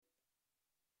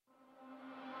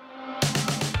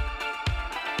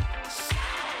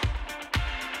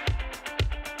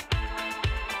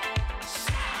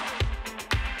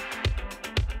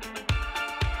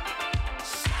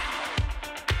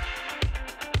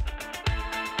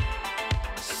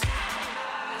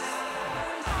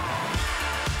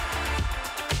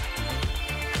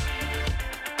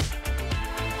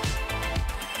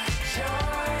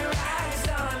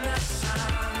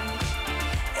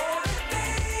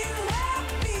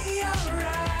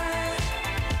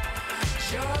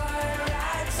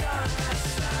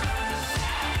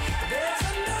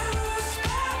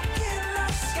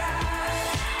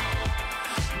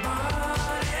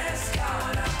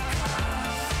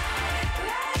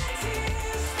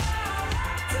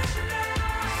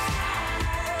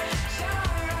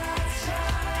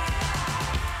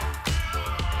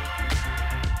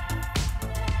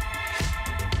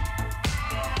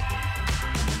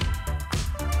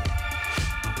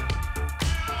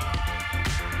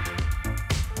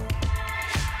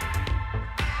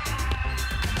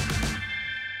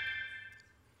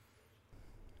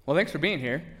Well, thanks for being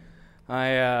here.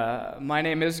 My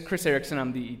name is Chris Erickson.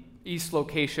 I'm the East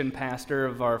Location pastor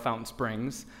of our Fountain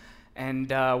Springs. And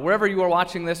wherever you are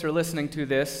watching this or listening to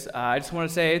this, I just want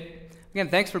to say, again,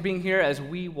 thanks for being here as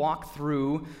we walk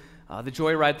through the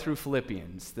Joyride through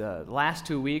Philippians. The last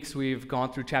 2 weeks, we've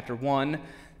gone through chapter 1,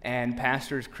 and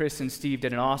pastors Chris and Steve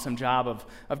did an awesome job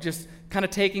of just kind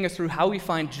of taking us through how we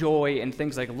find joy in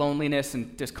things like loneliness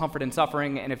and discomfort and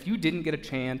suffering. And if you didn't get a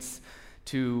chance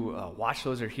to watch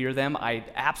those or hear them, I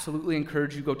absolutely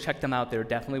encourage you to go check them out. They're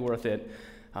definitely worth it.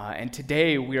 And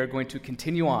today we are going to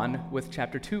continue on with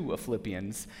chapter 2 of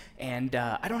Philippians. And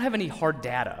I don't have any hard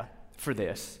data for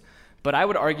this, but I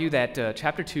would argue that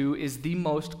chapter 2 is the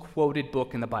most quoted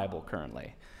book in the Bible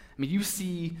currently. I mean, you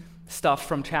see stuff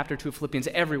from chapter 2 of Philippians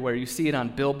everywhere. You see it on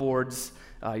billboards,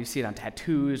 you see it on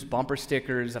tattoos, bumper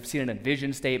stickers. I've seen it in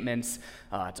vision statements.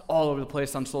 It's all over the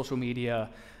place on social media.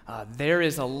 There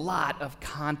is a lot of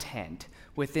content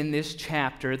within this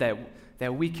chapter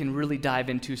that we can really dive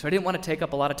into. So I didn't want to take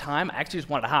up a lot of time. I actually just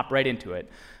wanted to hop right into it.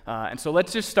 And so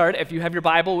let's just start. If you have your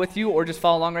Bible with you or just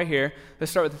follow along right here,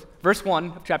 let's start with verse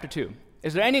 1 of chapter 2.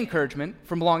 Is there any encouragement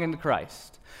from belonging to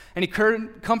Christ? Any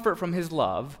comfort from his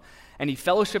love? Any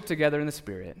fellowship together in the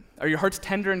Spirit? Are your hearts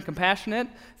tender and compassionate?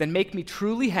 Then make me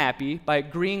truly happy by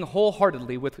agreeing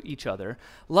wholeheartedly with each other,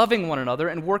 loving one another,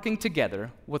 and working together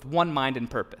with one mind and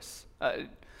purpose.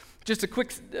 Just a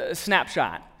quick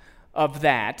snapshot of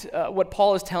that. What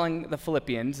Paul is telling the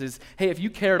Philippians is, hey, if you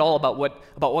care at all about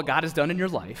what God has done in your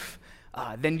life,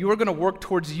 then you are going to work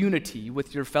towards unity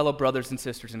with your fellow brothers and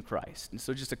sisters in Christ. And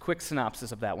so just a quick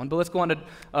synopsis of that one. But let's go on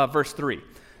to verse 3.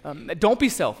 Don't be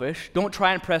selfish. Don't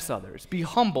try and impress others. Be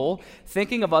humble,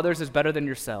 thinking of others as better than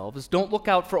yourselves. Don't look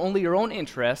out for only your own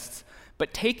interests,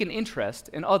 but take an interest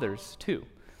in others too.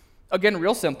 Again,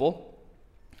 real simple.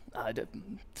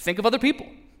 Think of other people.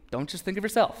 Don't just think of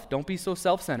yourself. Don't be so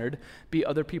self-centered. Be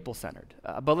other people-centered.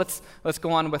 But let's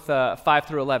go on with 5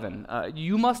 through 11.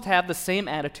 You must have the same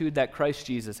attitude that Christ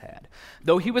Jesus had.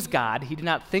 Though he was God, he did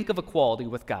not think of equality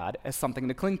with God as something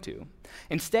to cling to.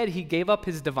 Instead, he gave up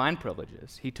his divine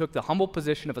privileges. He took the humble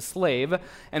position of a slave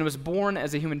and was born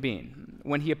as a human being.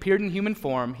 When he appeared in human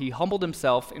form, he humbled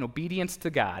himself in obedience to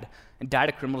God and died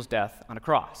a criminal's death on a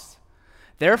cross.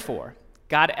 Therefore,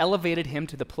 God elevated him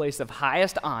to the place of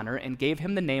highest honor and gave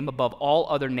him the name above all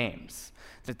other names,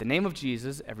 that at the name of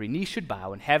Jesus every knee should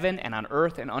bow in heaven and on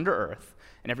earth and under earth,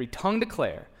 and every tongue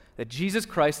declare that Jesus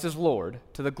Christ is Lord,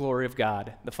 to the glory of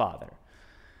God the Father.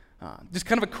 Just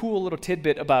kind of a cool little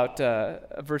tidbit about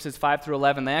verses 5 through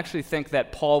 11. They actually think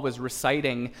that Paul was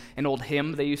reciting an old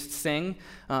hymn they used to sing.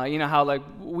 You know how like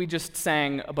we just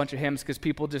sang a bunch of hymns because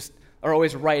people just are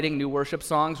always writing new worship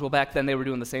songs. Well, back then they were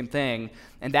doing the same thing,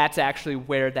 and that's actually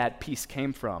where that piece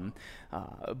came from.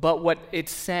 But what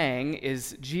it's saying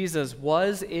is Jesus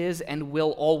was, is, and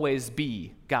will always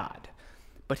be God.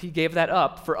 But he gave that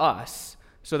up for us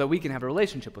so that we can have a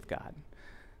relationship with God.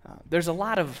 There's a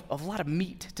lot of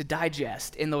meat to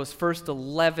digest in those first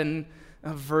 11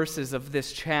 verses of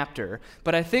this chapter.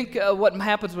 But I think what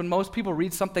happens when most people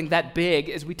read something that big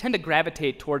is we tend to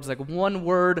gravitate towards like one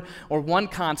word or one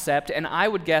concept, and I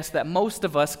would guess that most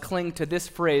of us cling to this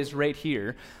phrase right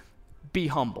here, be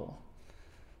humble.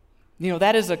 You know,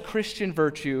 that is a Christian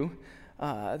virtue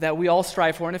that we all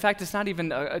strive for, and in fact, it's not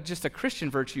even just a Christian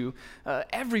virtue.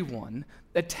 Everyone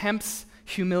attempts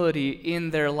humility in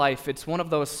their life. It's one of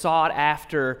those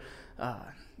sought-after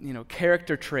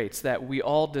character traits that we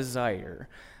all desire.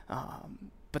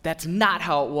 But that's not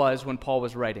how it was when Paul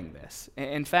was writing this.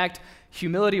 In fact,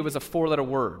 humility was a 4-letter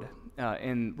word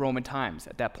in Roman times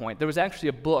at that point. There was actually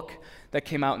a book that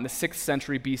came out in the 6th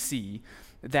century BC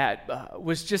that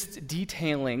was just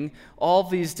detailing all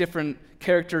these different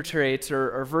character traits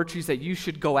or virtues that you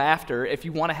should go after if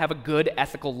you want to have a good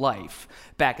ethical life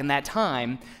back in that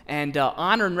time. And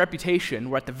honor and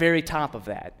reputation were at the very top of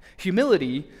that.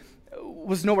 Humility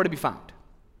was nowhere to be found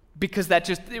because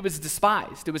it was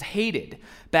despised. It was hated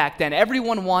back then.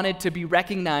 Everyone wanted to be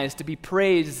recognized, to be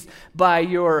praised by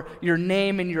your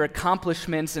name and your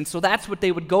accomplishments, and so that's what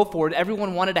they would go for.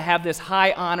 Everyone wanted to have this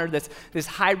high honor, this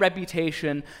high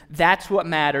reputation. That's what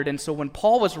mattered. And so when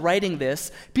Paul was writing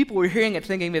this, people were hearing it,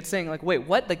 thinking it, saying like, wait,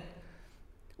 what? Like,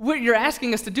 what you're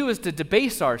asking us to do is to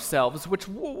debase ourselves,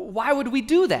 why would we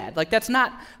do that? Like, that's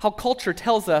not how culture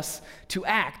tells us to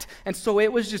act. And so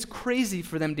it was just crazy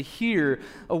for them to hear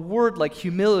a word like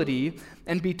humility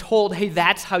and be told, hey,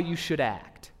 that's how you should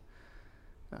act.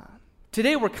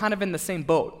 Today, we're kind of in the same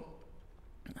boat.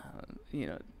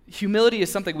 Humility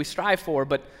is something we strive for,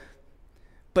 but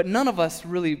But none of us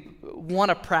really want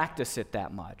to practice it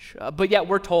that much. But yet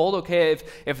we're told, okay,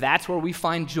 if that's where we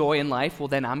find joy in life, well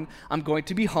then I'm going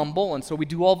to be humble. And so we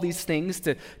do all these things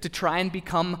to try and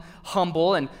become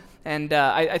humble. And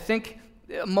I think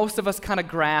most of us kind of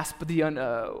grasp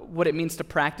what it means to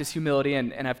practice humility.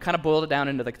 And I've kind of boiled it down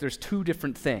into like there's two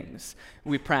different things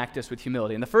we practice with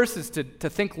humility. And the first is to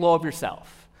think low of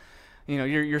yourself. You know,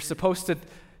 you're supposed to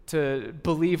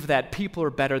believe that people are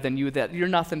better than you, that you're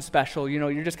nothing special,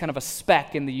 you're just kind of a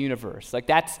speck in the universe. Like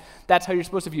that's how you're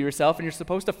supposed to view yourself, and you're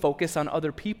supposed to focus on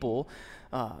other people,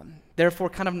 therefore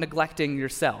kind of neglecting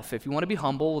yourself. If you want to be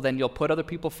humble, then you'll put other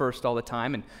people first all the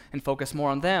time and focus more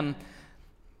on them.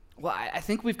 Well, I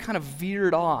think we've kind of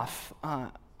veered off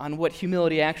on what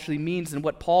humility actually means and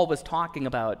what Paul was talking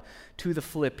about to the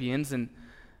Philippians, and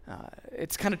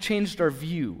it's kind of changed our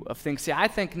view of things. See, I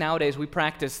think nowadays we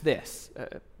practice this,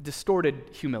 distorted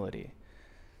humility.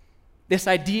 This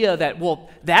idea that, well,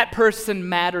 that person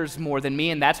matters more than me,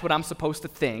 and that's what I'm supposed to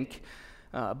think.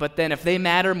 But then if they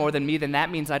matter more than me, then that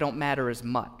means I don't matter as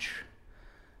much.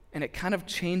 And it kind of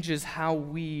changes how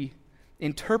we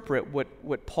interpret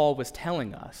what Paul was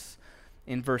telling us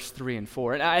in verse 3 and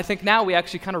 4. And I think now we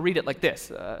actually kind of read it like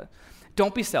this.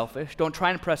 Don't be selfish. Don't try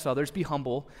and impress others. Be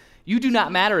humble. You do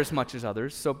not matter as much as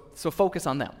others, so focus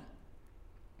on them.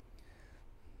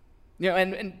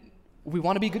 And we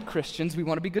want to be good Christians, we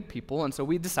want to be good people, and so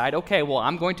we decide, okay, well,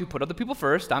 I'm going to put other people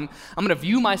first. I'm going to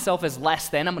view myself as less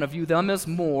than. I'm going to view them as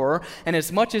more, and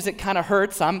as much as it kind of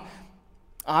hurts, I'm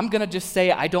going to just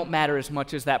say I don't matter as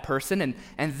much as that person,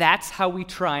 and that's how we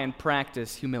try and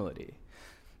practice humility.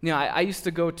 I used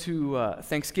to go to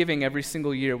Thanksgiving every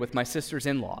single year with my sister's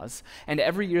in-laws, and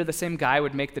every year the same guy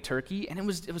would make the turkey, and it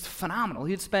was phenomenal.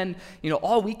 He'd spend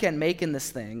all weekend making this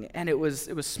thing, and it was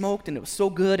smoked, and it was so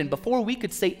good. And before we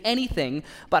could say anything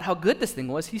about how good this thing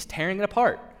was, he's tearing it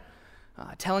apart,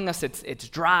 telling us it's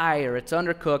dry or it's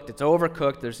undercooked, it's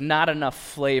overcooked, there's not enough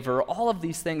flavor, all of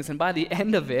these things. And by the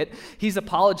end of it, he's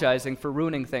apologizing for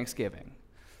ruining Thanksgiving.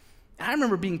 I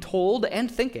remember being told and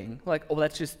thinking, like, oh,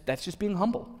 that's just being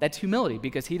humble. That's humility,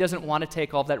 because he doesn't want to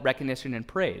take all of that recognition and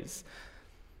praise.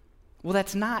 Well,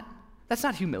 that's not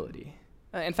humility.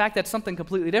 In fact, that's something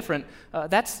completely different.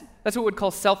 That's what we'd call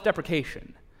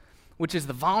self-deprecation, which is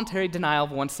the voluntary denial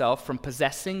of oneself from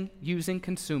possessing, using,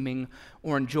 consuming,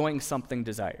 or enjoying something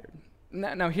desired.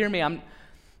 Now hear me,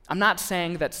 I'm not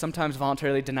saying that sometimes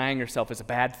voluntarily denying yourself is a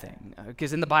bad thing,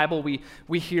 because in the Bible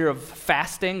we hear of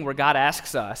fasting where God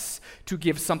asks us to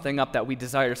give something up that we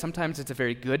desire. Sometimes it's a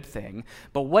very good thing,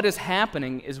 but what is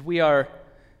happening is we are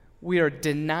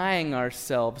denying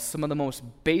ourselves some of the most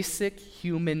basic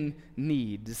human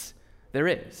needs there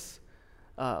is.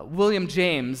 William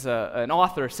James, an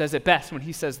author, says it best when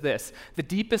he says this: the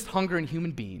deepest hunger in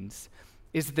human beings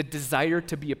is the desire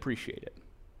to be appreciated.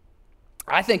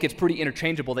 I think it's pretty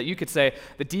interchangeable that you could say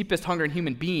the deepest hunger in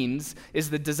human beings is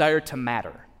the desire to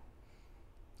matter.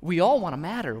 We all want to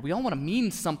matter. We all want to mean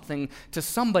something to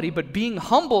somebody, but being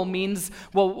humble means,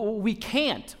 well, we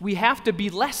can't. We have to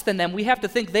be less than them. We have to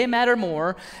think they matter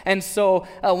more. And so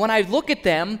when I look at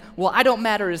them, well, I don't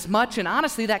matter as much, and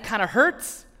honestly, that kind of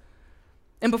hurts.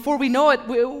 And before we know it,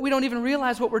 we don't even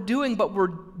realize what we're doing, but we're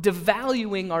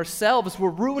devaluing ourselves. We're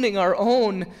ruining our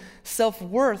own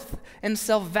self-worth and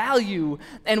self-value.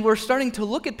 And we're starting to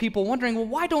look at people wondering, well,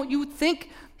 why don't you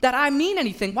think that I mean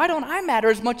anything? Why don't I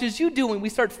matter as much as you do? And we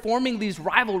start forming these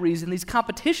rivalries and these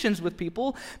competitions with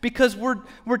people because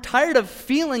we're tired of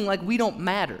feeling like we don't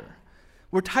matter.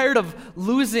 We're tired of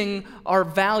losing our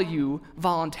value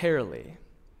voluntarily.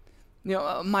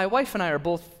 My wife and I are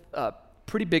both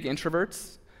pretty big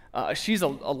introverts. She's a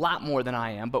lot more than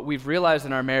I am, but we've realized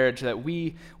in our marriage that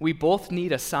we both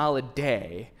need a solid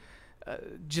day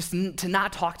just to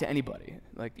not talk to anybody,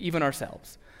 like even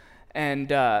ourselves. And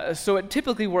so it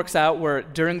typically works out where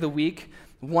during the week,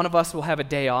 one of us will have a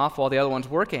day off while the other one's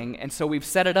working, and so we've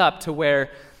set it up to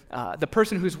where the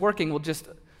person who's working will just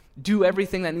do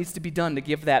everything that needs to be done to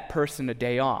give that person a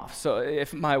day off. So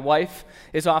if my wife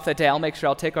is off that day, I'll make sure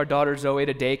I'll take our daughter Zoe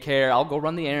to daycare, I'll go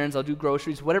run the errands, I'll do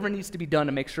groceries, whatever needs to be done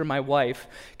to make sure my wife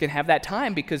can have that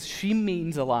time, because she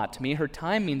means a lot to me, her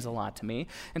time means a lot to me,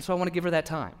 and so I want to give her that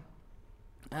time.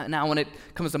 Now, when it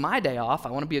comes to my day off, I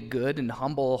want to be a good and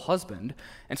humble husband,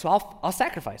 and so I'll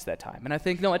sacrifice that time. And I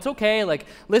think, no, it's okay. Like,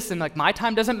 listen, like my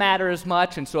time doesn't matter as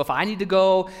much, and so if I need to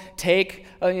go take,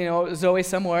 Zoe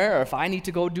somewhere, or if I need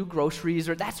to go do groceries,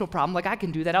 or that's no problem. Like, I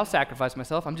can do that. I'll sacrifice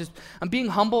myself. I'm being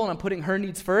humble and I'm putting her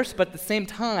needs first. But at the same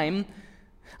time,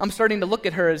 I'm starting to look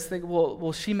at her as think,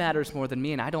 well, she matters more than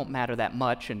me, and I don't matter that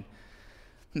much. And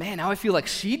Man, now I feel like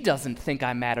she doesn't think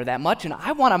I matter that much, and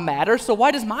I want to matter, so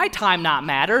why does my time not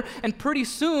matter? And pretty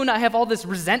soon I have all this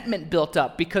resentment built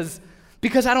up because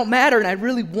I don't matter, and I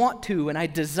really want to, and I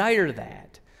desire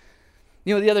that.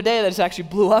 You know, the other day, that just actually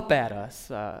blew up at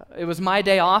us. It was my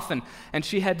day off, and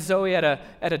she had Zoe at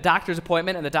a doctor's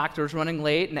appointment, and the doctor was running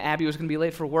late, and Abby was going to be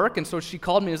late for work, and so she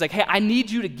called me and was like, hey, I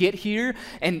need you to get here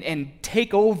and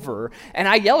take over. And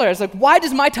I yelled at her. I was like, why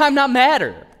does my time not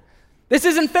matter? This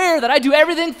isn't fair that I do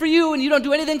everything for you and you don't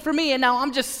do anything for me, and now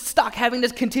I'm just stuck having to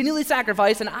continually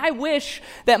sacrifice, and I wish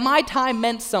that my time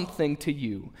meant something to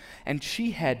you. And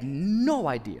she had no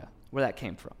idea where that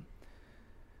came from.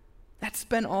 I'd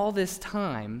spent all this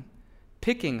time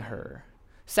picking her,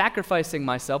 sacrificing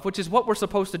myself, which is what we're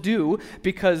supposed to do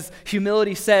because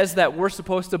humility says that we're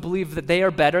supposed to believe that they are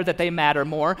better, that they matter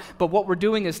more. But what we're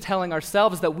doing is telling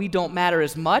ourselves that we don't matter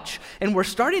as much, and we're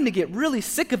starting to get really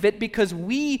sick of it because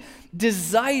we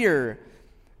desire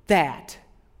that.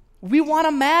 We want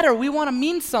to matter. We want to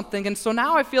mean something. And so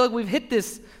now I feel like we've hit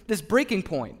this breaking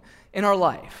point in our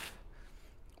life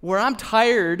where I'm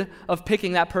tired of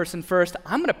picking that person first.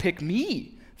 I'm going to pick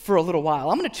me for a little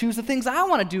while. I'm going to choose the things I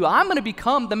want to do. I'm going to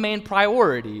become the main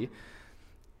priority.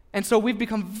 And so we've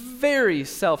become very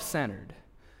self-centered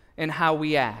in how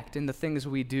we act, in the things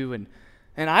we do. And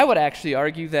I would actually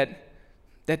argue that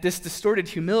this distorted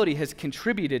humility has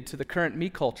contributed to the current me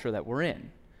culture that we're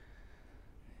in.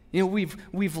 You know,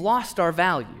 we've lost our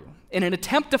value. In an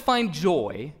attempt to find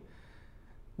joy,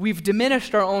 we've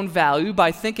diminished our own value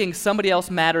by thinking somebody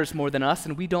else matters more than us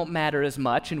and we don't matter as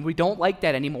much, and we don't like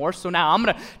that anymore. So now I'm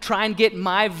going to try and get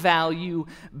my value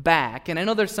back. And I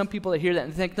know there's some people that hear that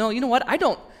and think, no, you know what? I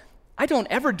don't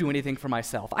ever do anything for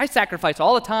myself. I sacrifice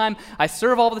all the time. I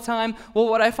serve all the time. Well,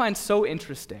 what I find so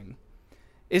interesting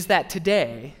is that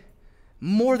today,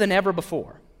 more than ever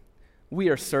before, we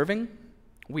are serving,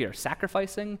 we are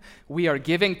sacrificing, we are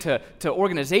giving to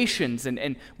organizations,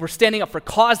 and we're standing up for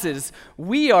causes.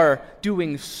 We are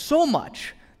doing so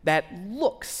much that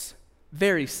looks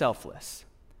very selfless.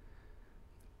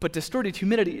 But distorted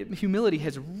humility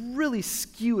has really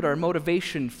skewed our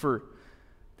motivation for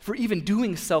even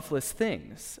doing selfless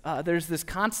things. There's this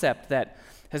concept that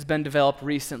has been developed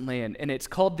recently, and it's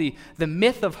called the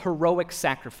myth of heroic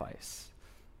sacrifice.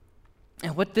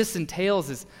 And what this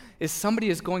entails is somebody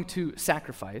is going to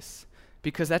sacrifice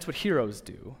because that's what heroes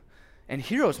do. And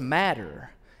heroes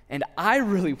matter. And I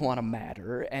really want to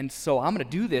matter. And so I'm going to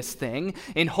do this thing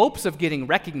in hopes of getting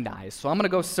recognized. So I'm going to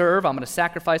go serve. I'm going to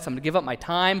sacrifice. I'm going to give up my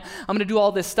time. I'm going to do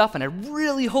all this stuff. And I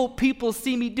really hope people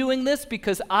see me doing this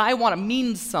because I want to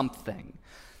mean something.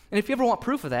 And if you ever want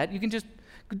proof of that, you can just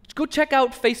go check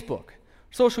out Facebook,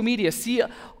 social media, see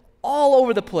all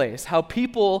over the place how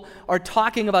people are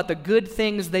talking about the good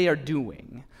things they are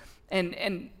doing.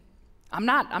 And I'm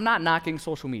not knocking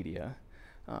social media.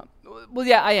 Well,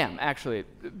 yeah, I am, actually,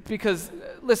 because,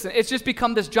 listen, it's just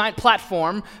become this giant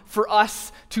platform for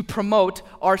us to promote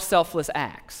our selfless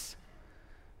acts.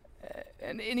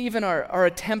 And even our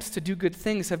attempts to do good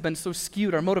things have been so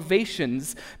skewed, our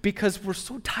motivations, because we're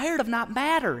so tired of not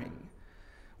mattering.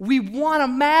 We want to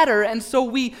matter, and so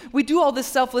we do all this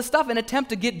selfless stuff in an attempt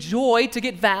to get joy, to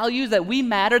get value, that we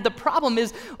matter. The problem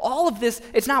is all of this,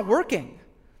 it's not working.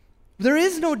 There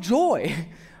is no joy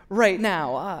right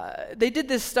now. They did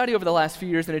this study over the last few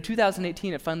years, and in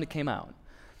 2018 it finally came out.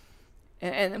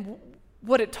 And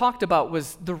what it talked about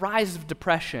was the rise of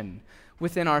depression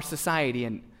within our society.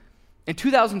 And in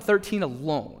 2013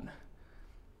 alone,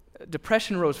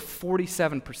 depression rose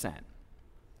 47%.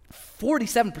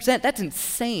 47%, that's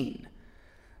insane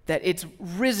that it's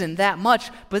risen that much,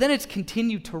 but then it's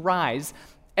continued to rise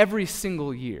every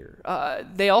single year.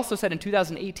 They also said in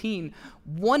 2018,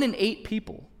 1 in 8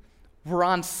 people were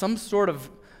on some sort of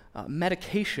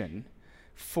medication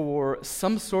for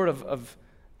some sort of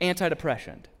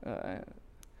antidepressant,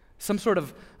 some sort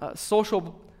of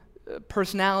social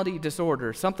personality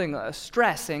disorder, something,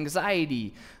 stress,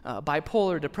 anxiety,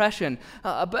 bipolar, depression.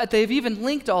 But they've even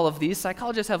linked all of these,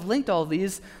 psychologists have linked all of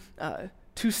these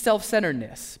to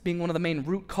self-centeredness being one of the main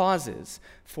root causes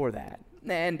for that.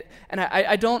 And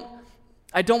I don't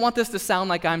want this to sound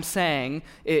like I'm saying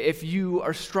if you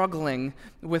are struggling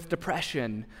with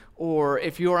depression or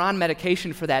if you're on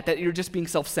medication for that you're just being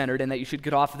self-centered and that you should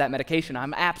get off of that medication.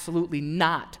 I'm absolutely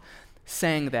not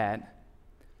saying that.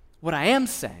 What I am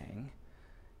saying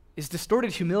is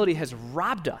distorted humility has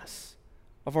robbed us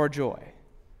of our joy.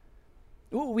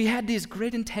 We had these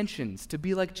great intentions to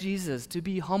be like Jesus, to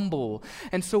be humble,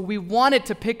 and so we wanted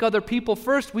to pick other people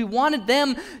first. We wanted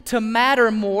them to matter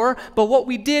more, but what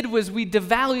we did was we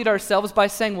devalued ourselves by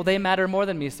saying, well, they matter more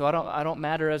than me, so I don't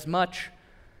matter as much.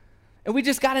 And we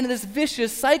just got into this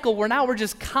vicious cycle where now we're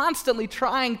just constantly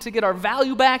trying to get our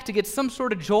value back, to get some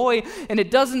sort of joy, and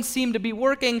it doesn't seem to be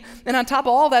working. And on top of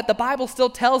all that, the Bible still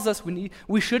tells us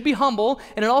we should be humble,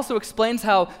 and it also explains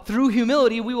how through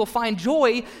humility we will find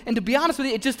joy. And to be honest with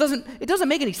you, it doesn't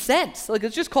make any sense. Like,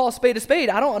 let's just call a spade a spade.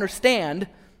 I don't understand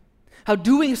how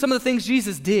doing some of the things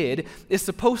Jesus did is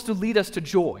supposed to lead us to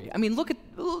joy. I mean,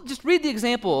 just read the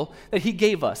example that he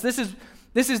gave us. This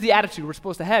is the attitude we're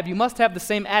supposed to have. You must have the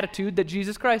same attitude that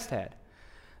Jesus Christ had.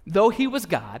 Though he was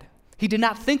God, he did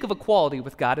not think of equality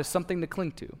with God as something to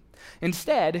cling to.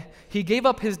 Instead, he gave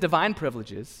up his divine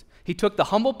privileges. He took the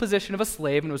humble position of a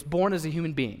slave and was born as a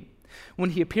human being.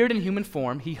 When he appeared in human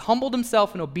form, he humbled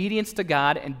himself in obedience to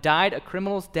God and died a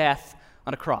criminal's death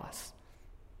on a cross.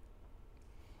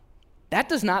 That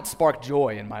does not spark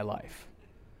joy in my life.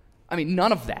 I mean,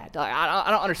 none of that. I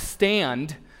don't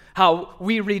understand how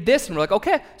we read this and we're like,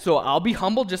 okay, so I'll be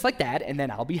humble just like that, and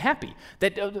then I'll be happy.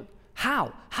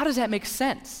 How? How does that make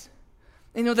sense?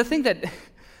 You know, the thing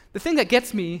that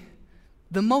gets me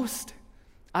the most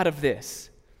out of this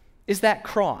is that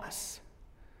cross.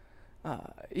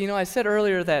 I said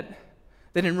earlier that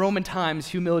in Roman times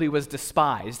humility was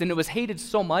despised, and it was hated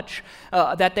so much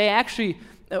that they actually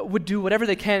would do whatever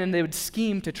they can, and they would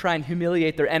scheme to try and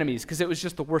humiliate their enemies because it was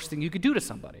just the worst thing you could do to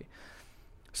somebody.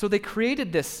 So they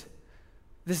created this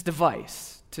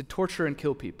device to torture and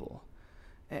kill people,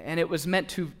 and it was meant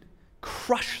to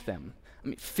crush them. I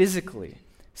mean, physically,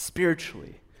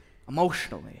 spiritually,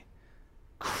 emotionally,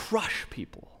 crush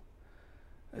people.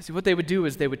 See, what they would do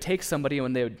is they would take somebody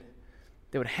and they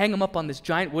would hang them up on this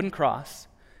giant wooden cross,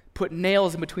 put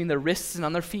nails in between their wrists and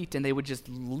on their feet, and they would just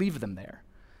leave them there.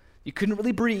 You couldn't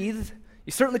really breathe.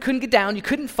 You certainly couldn't get down. You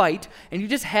couldn't fight, and you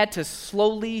just had to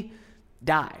slowly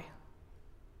die.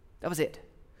 That was it.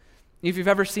 If you've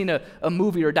ever seen a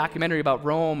movie or a documentary about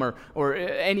Rome or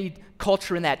any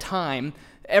culture in that time,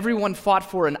 everyone fought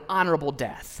for an honorable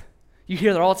death. You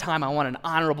hear that all the time, I want an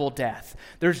honorable death.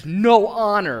 There's no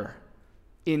honor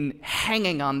in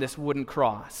hanging on this wooden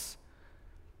cross.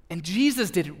 And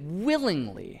Jesus did it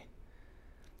willingly.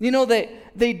 You know,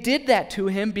 they did that to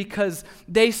him because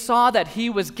they saw that he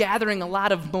was gathering a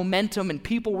lot of momentum and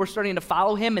people were starting to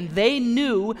follow him, and they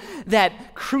knew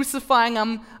that crucifying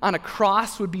him on a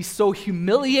cross would be so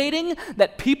humiliating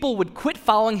that people would quit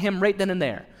following him right then and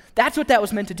there. That's what that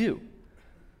was meant to do.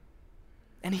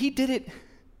 And he did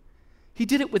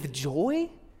it with joy?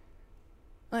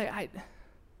 How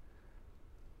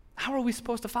are we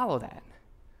supposed to follow that?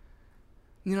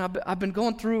 You know, I've been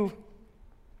going through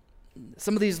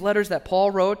some of these letters that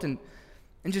Paul wrote and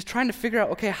just trying to figure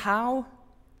out, okay, how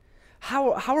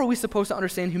are we supposed to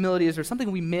understand humility? Is there something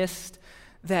we missed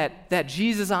that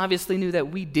Jesus obviously knew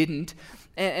that we didn't?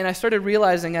 And I started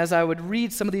realizing as I would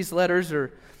read some of these letters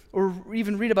or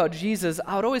even read about Jesus,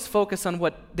 I would always focus on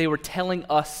what they were telling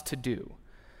us to do.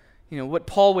 You know, what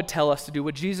Paul would tell us to do,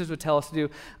 what Jesus would tell us to do.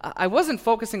 I wasn't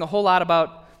focusing a whole lot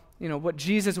about, what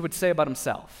Jesus would say about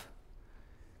himself.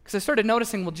 Because I started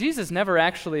noticing, Jesus never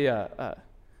actually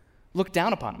looked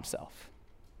down upon himself.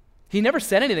 He never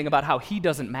said anything about how he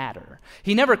doesn't matter.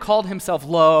 He never called himself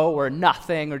low or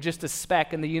nothing or just a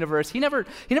speck in the universe. He never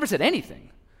said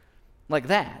anything like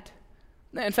that.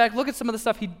 In fact, look at some of the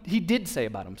stuff he did say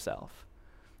about himself.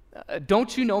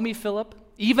 Don't you know me, Philip?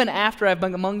 Even after I've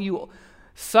been among you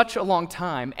such a long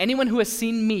time, anyone who has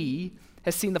seen me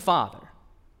has seen the Father.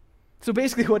 So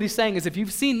basically what he's saying is, if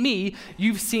you've seen me,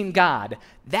 you've seen God.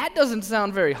 That doesn't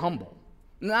sound very humble.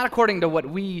 Not according to what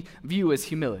we view as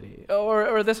humility.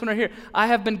 Or this one right here. I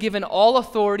have been given all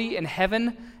authority in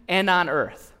heaven and on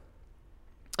earth.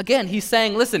 Again, he's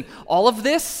saying, listen, all of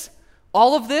this,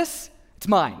 it's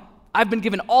mine. I've been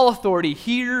given all authority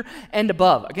here and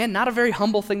above. Again, not a very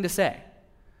humble thing to say.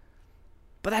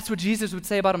 But that's what Jesus would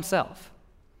say about himself.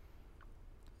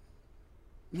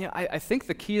 I think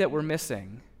the key that we're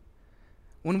missing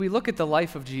when we look at the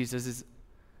life of Jesus is,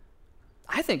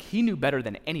 I think he knew better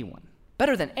than anyone,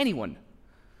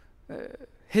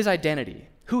 his identity,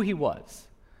 who he was.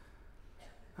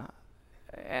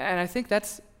 And I think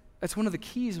that's one of the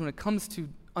keys when it comes to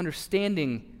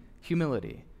understanding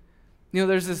humility.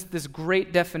 There's this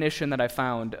great definition that I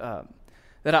found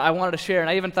that I wanted to share, and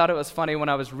I even thought it was funny when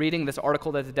I was reading this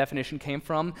article that the definition came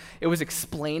from. It was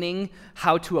explaining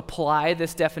how to apply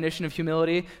this definition of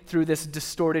humility through this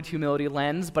distorted humility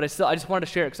lens, but I just wanted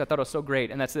to share it because I thought it was so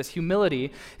great, and that's this: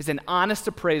 humility is an honest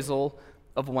appraisal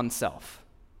of oneself.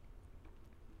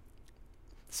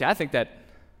 See, I think that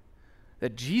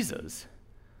Jesus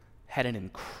had an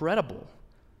incredible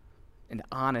and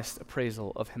honest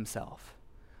appraisal of himself.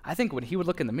 I think when he would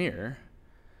look in the mirror,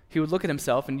 he would look at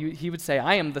himself and he would say,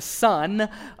 I am the Son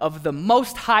of the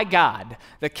Most High God,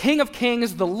 the King of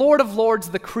Kings, the Lord of Lords,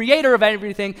 the Creator of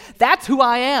everything. That's who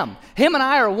I am. Him and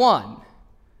I are one.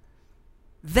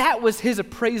 That was his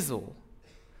appraisal.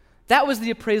 That was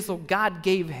the appraisal God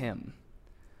gave him.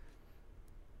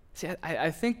 See, I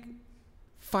think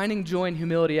finding joy in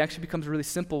humility actually becomes really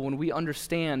simple when we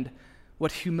understand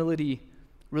what humility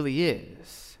really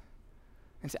is.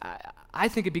 And I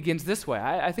think it begins this way.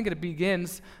 I think it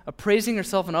begins appraising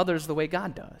yourself and others the way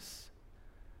God does.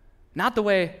 Not the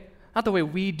way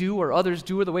we do or others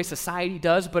do or the way society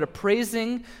does, but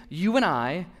appraising you and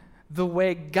I the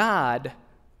way God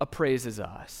appraises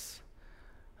us.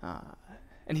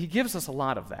 And he gives us a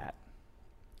lot of that.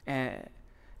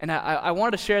 And I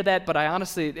wanted to share that, but I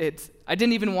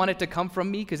didn't even want it to come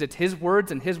from me because it's his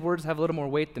words, and his words have a little more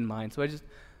weight than mine. So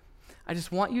I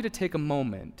just want you to take a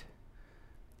moment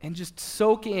and just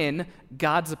soak in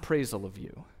God's appraisal of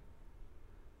you.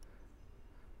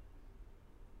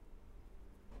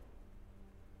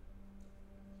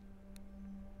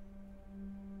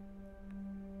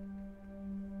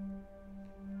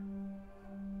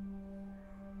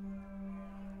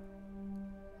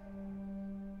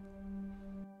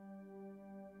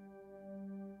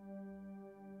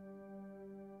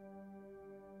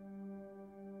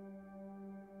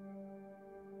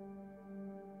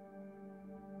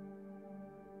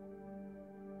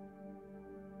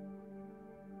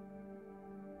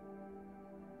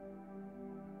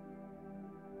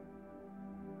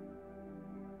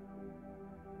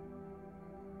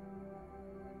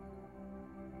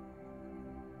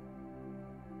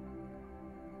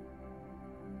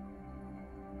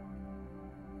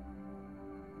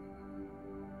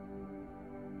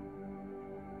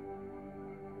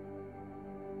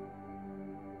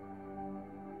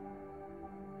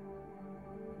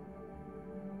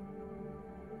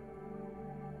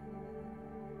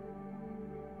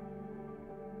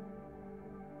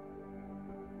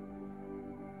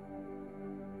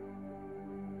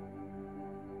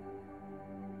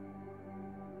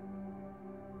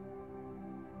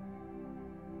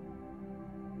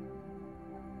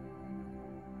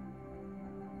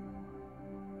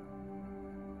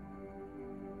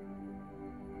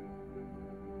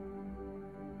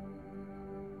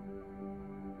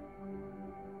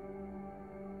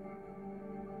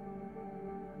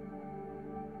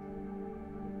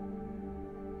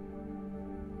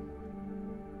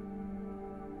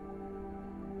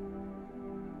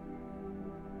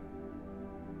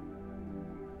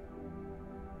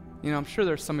 You know, I'm sure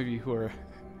there's some of you who are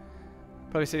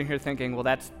probably sitting here thinking, well,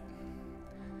 that's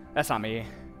not me.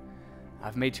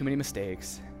 I've made too many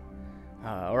mistakes.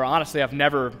 Or honestly, I've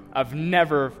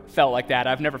never felt like that.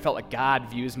 I've never felt like God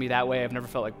views me that way. I've never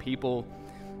felt like people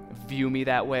view me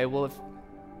that way. Well,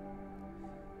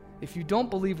 if you don't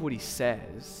believe what he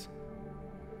says,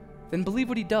 then believe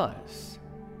what he does.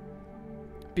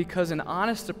 Because an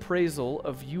honest appraisal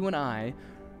of you and I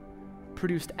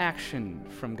produced action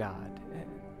from God.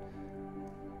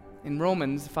 In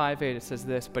Romans 5:8 it says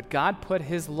this, but God put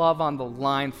his love on the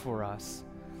line for us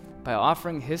by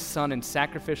offering his Son in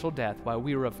sacrificial death while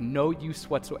we were of no use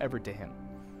whatsoever to him.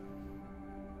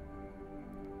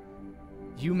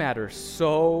 You matter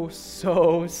so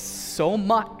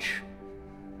much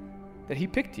that he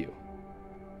picked you.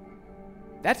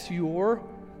 That's your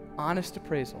honest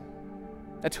appraisal.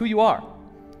 That's who you are.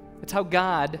 That's how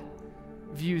God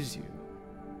views you.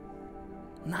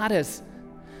 Not as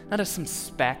some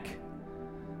speck,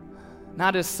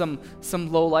 not as some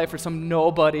lowlife or some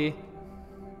nobody.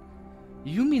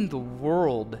 You mean the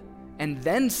world and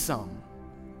then some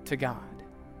to God.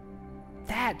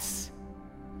 That's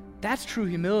true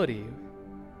humility.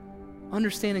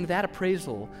 Understanding that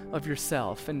appraisal of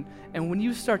yourself. And when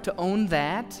you start to own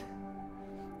that,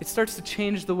 it starts to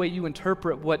change the way you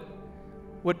interpret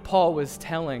what Paul was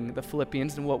telling the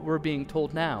Philippians and what we're being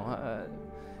told now.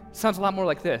 It sounds a lot more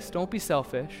like this. Don't be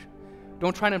selfish.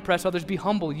 Don't try to impress others. Be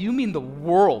humble. You mean the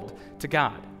world to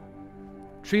God.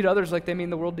 Treat others like they mean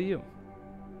the world to you.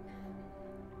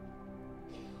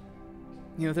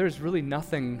 You know, there's really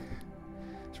nothing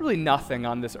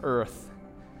on this earth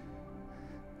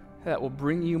that will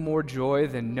bring you more joy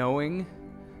than knowing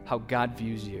how God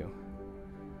views you.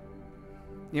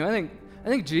 You know, I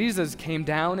think Jesus came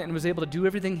down and was able to do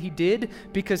everything he did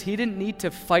because he didn't need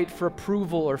to fight for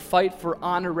approval or fight for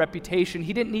honor, reputation.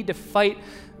 He didn't need to fight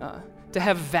to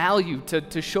have value,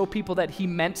 to show people that he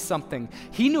meant something.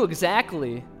 He knew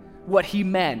exactly what he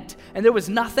meant. And there was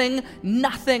nothing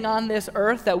on this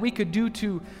earth that we could do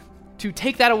to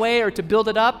take that away or to build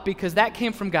it up because that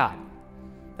came from God.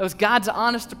 That was God's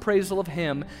honest appraisal of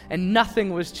him, and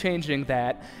nothing was changing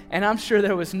that. And I'm sure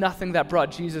there was nothing that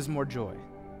brought Jesus more joy.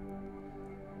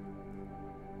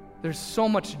 There's so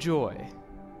much joy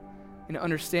in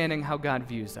understanding how God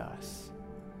views us.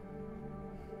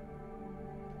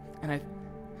 And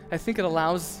I think it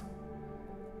allows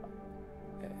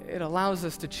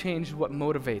us to change what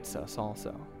motivates us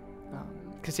also.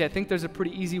 Because I think there's a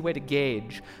pretty easy way to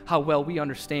gauge how well we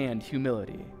understand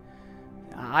humility.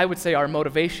 I would say our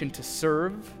motivation to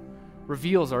serve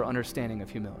reveals our understanding of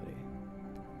humility.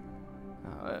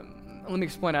 Let me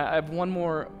explain. I have one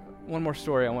more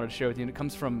story I wanted to share with you, and it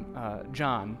comes from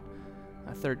John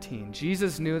 13.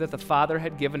 Jesus knew that the Father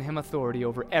had given him authority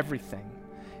over everything,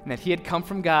 and that he had come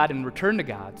from God and returned to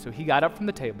God. So he got up from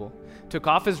the table, took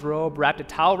off his robe, wrapped a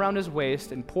towel around his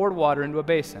waist, and poured water into a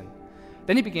basin.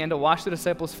 Then he began to wash the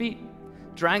disciples' feet,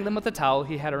 drying them with the towel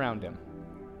he had around him.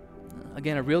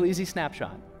 Again, a real easy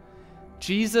snapshot.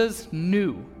 Jesus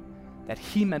knew that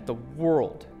he meant the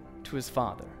world to his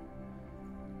Father.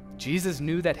 Jesus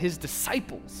knew that his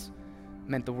disciples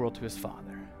meant the world to his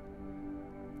Father.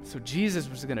 So Jesus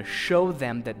was going to show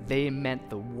them that they meant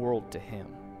the world to him.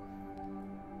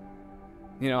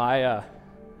 You know, I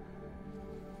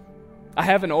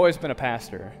haven't always been a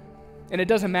pastor. And it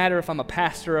doesn't matter if I'm a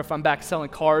pastor, or if I'm back selling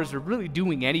cars, or really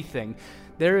doing anything.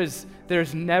 There's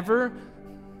never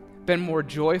been more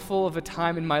joyful of a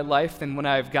time in my life than when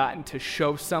I've gotten to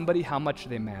show somebody how much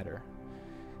they matter.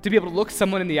 To be able to look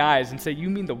someone in the eyes and say, you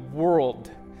mean the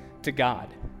world to God.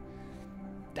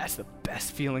 That's the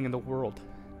best feeling in the world.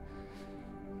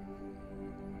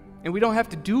 And we don't have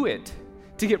to do it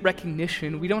to get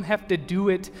recognition. We don't have to do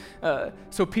it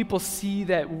so people see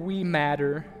that we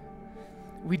matter.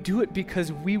 We do it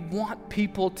because we want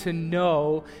people to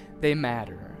know they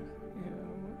matter.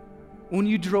 When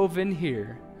you drove in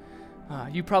here,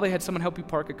 you probably had someone help you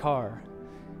park a car.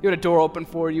 You had a door open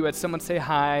for you, had someone say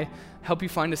hi, help you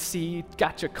find a seat,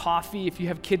 got you coffee. If you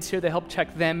have kids here, they help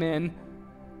check them in.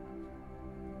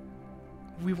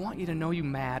 We want you to know you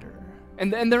matter.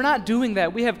 And they're not doing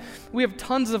that. We have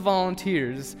tons of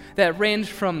volunteers that range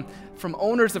from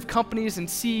owners of companies and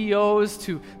CEOs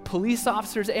to police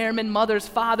officers, airmen, mothers,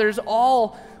 fathers,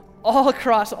 all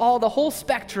across the whole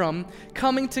spectrum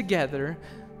coming together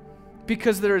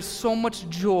because there is so much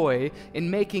joy in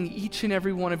making each and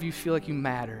every one of you feel like you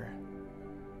matter,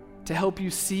 to help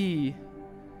you see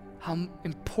how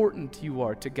important you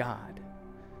are to God.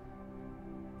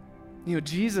 You know,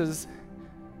 Jesus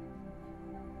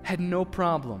had no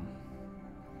problem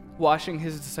washing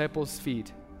his disciples'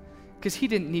 feet because he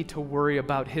didn't need to worry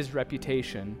about his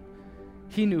reputation.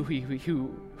 He knew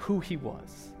who he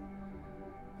was.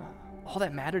 All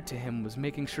that mattered to him was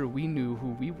making sure we knew who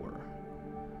we were.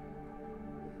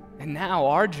 And now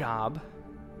our job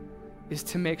is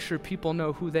to make sure people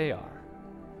know who they are,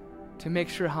 to make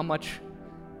sure how much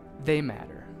they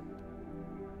matter.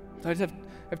 So I just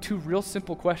have two real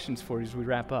simple questions for you as we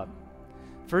wrap up.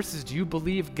 First is, do you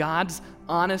believe God's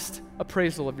honest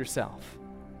appraisal of yourself?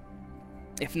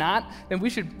 If not, then we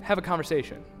should have a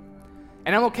conversation.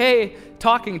 And I'm okay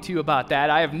talking to you about that.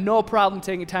 I have no problem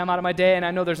taking time out of my day, and I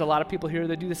know there's a lot of people here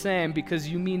that do the same because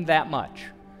you mean that much.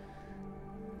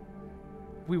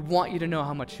 We want you to know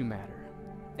how much you matter.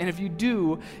 And if you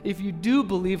do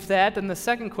believe that, then the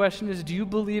second question is, do you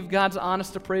believe God's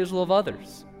honest appraisal of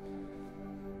others?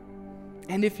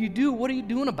 And if you do, what are you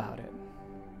doing about it?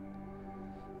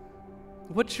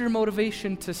 What's your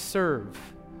motivation to serve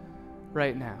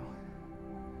right now?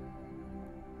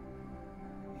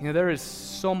 You know, there is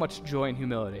so much joy in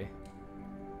humility.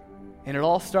 And it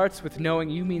all starts with knowing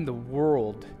you mean the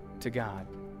world to God.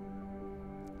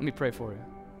 Let me pray for you.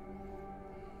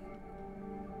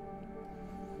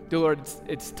 Dear Lord,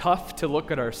 it's tough to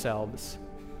look at ourselves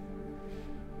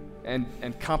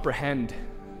and comprehend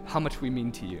how much we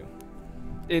mean to you.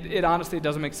 It honestly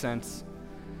doesn't make sense.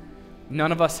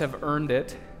 None of us have earned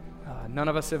it. None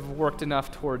of us have worked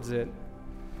enough towards it.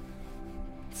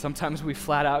 Sometimes we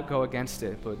flat out go against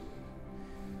it, but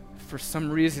for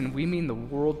some reason, we mean the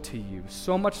world to you.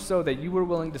 So much so that you were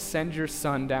willing to send your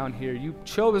son down here. You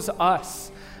chose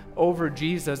us over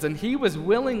Jesus, and he was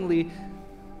willingly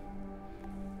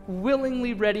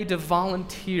ready to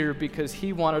volunteer because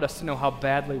he wanted us to know how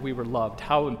badly we were loved,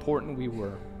 how important we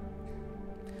were.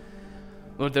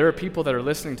 Lord, there are people that are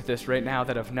listening to this right now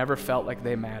that have never felt like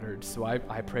they mattered. So I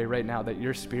pray right now that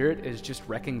your Spirit is just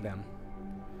wrecking them.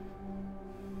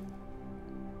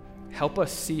 Help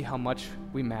us see how much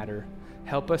we matter.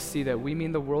 Help us see that we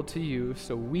mean the world to you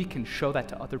so we can show that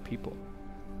to other people.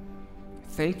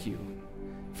 Thank you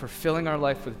for filling our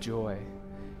life with joy.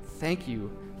 Thank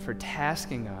you for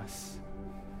tasking us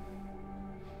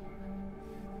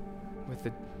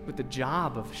with the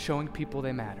job of showing people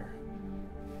they matter.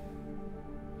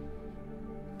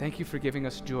 Thank you for giving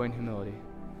us joy and humility.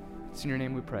 It's in your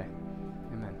name we pray.